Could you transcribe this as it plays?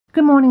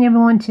Good morning,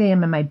 everyone. Today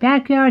I'm in my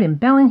backyard in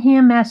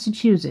Bellingham,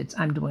 Massachusetts.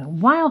 I'm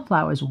doing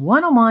Wildflowers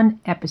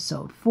 101,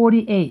 episode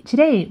 48.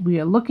 Today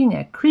we are looking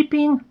at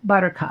Creeping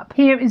Buttercup.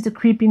 Here is the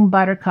Creeping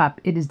Buttercup.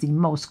 It is the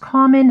most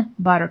common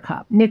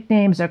buttercup.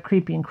 Nicknames are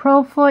Creeping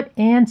Crowfoot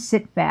and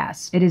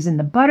Sitfast. It is in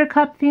the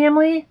Buttercup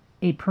family,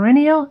 a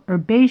perennial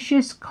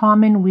herbaceous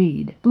common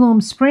weed.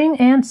 Blooms spring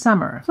and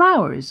summer.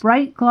 Flowers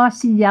bright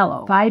glossy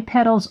yellow, 5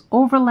 petals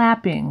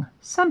overlapping,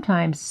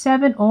 sometimes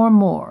 7 or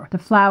more. The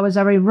flowers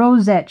are a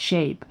rosette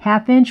shape,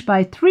 1/2 inch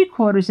by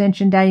 3/4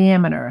 inch in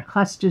diameter.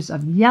 Clusters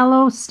of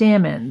yellow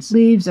stamens.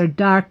 Leaves are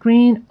dark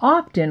green,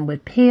 often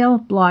with pale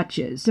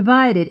blotches,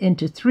 divided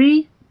into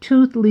 3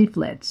 toothed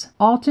leaflets,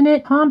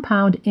 alternate,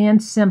 compound,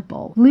 and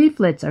simple.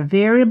 Leaflets are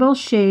variable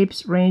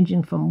shapes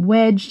ranging from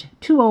wedged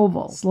to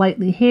oval,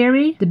 slightly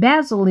hairy. The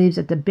basal leaves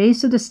at the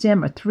base of the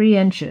stem are 3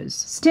 inches.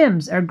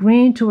 Stems are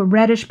green to a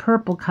reddish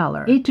purple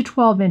color, 8 to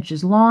 12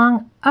 inches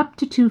long, up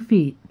to 2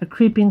 feet. A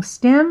creeping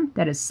stem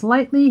that is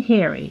slightly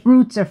hairy.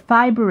 Roots are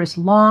fibrous,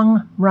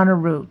 long runner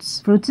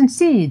roots. Fruits and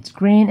seeds,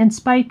 green and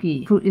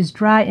spiky. Fruit is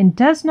dry and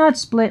does not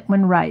split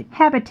when ripe.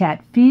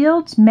 Habitat,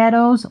 fields,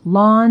 meadows,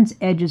 lawns,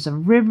 edges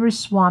of rivers,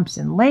 swamps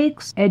and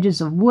lakes,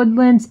 edges of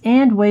woodlands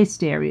and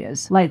waste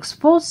areas. Likes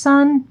full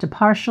sun to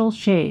partial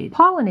shade.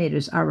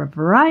 Pollinators are a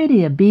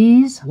variety of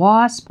bees,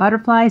 wasps,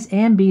 butterflies,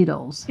 and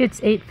beetles. It's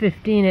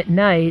 8:15 at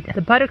night.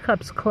 The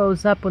buttercups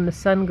close up when the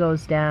sun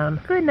goes down.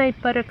 Good night,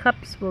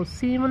 buttercups. We'll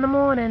see you in the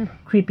morning.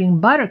 Creeping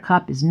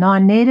buttercup is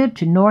non-native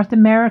to North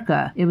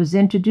America. It was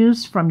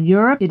introduced from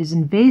Europe. It is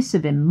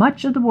invasive in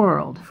much of the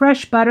world.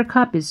 Fresh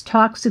buttercup is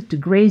toxic to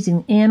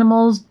grazing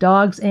animals,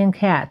 dogs, and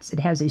cats. It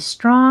has a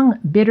strong,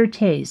 bitter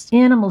taste.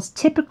 Animals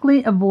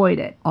typically avoid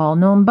it. All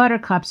known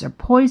buttercups are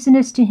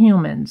poisonous to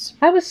humans.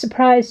 I was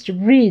surprised to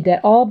read that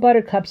all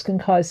buttercups can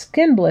cause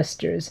skin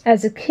blisters.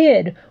 As a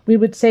kid, we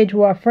would say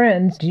to our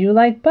friends, "Do you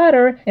like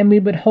butter?" And we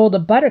would hold a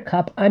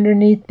buttercup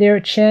underneath their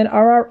chin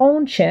or our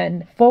own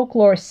chin.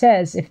 Folklore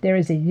says if there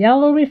is a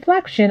yellow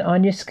reflection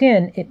on your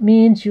skin, it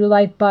means you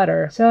like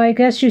butter. So I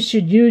guess you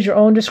should use your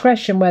own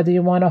discretion whether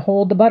you want to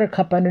hold the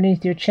buttercup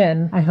underneath your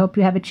chin. I hope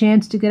you have a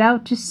chance to get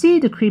out to see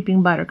the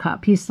creeping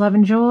buttercup. Peace, love,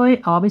 and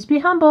joy. Always be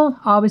humble.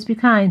 Always be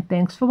kind.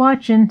 Thanks for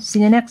watching.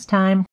 See you next time.